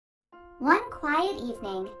One quiet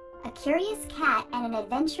evening, a curious cat and an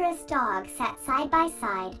adventurous dog sat side by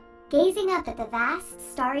side, gazing up at the vast,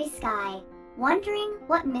 starry sky, wondering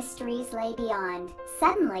what mysteries lay beyond.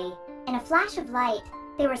 Suddenly, in a flash of light,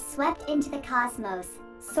 they were swept into the cosmos,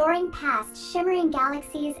 soaring past shimmering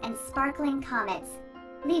galaxies and sparkling comets,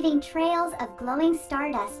 leaving trails of glowing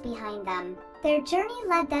stardust behind them. Their journey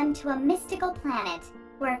led them to a mystical planet,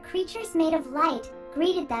 where creatures made of light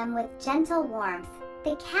greeted them with gentle warmth.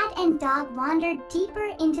 The cat and dog wandered deeper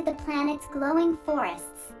into the planet's glowing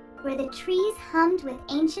forests, where the trees hummed with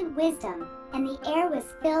ancient wisdom and the air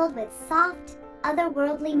was filled with soft,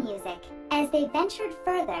 otherworldly music. As they ventured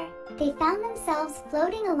further, they found themselves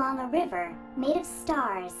floating along a river made of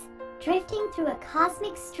stars, drifting through a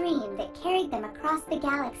cosmic stream that carried them across the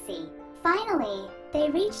galaxy. Finally, they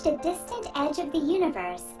reached a distant edge of the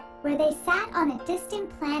universe, where they sat on a distant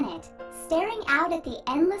planet, staring out at the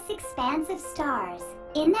endless expanse of stars.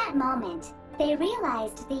 In that moment, they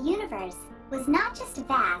realized the universe was not just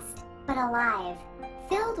vast, but alive,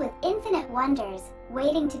 filled with infinite wonders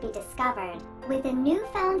waiting to be discovered. With a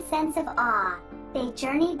newfound sense of awe, they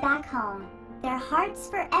journeyed back home, their hearts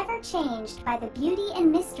forever changed by the beauty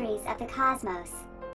and mysteries of the cosmos.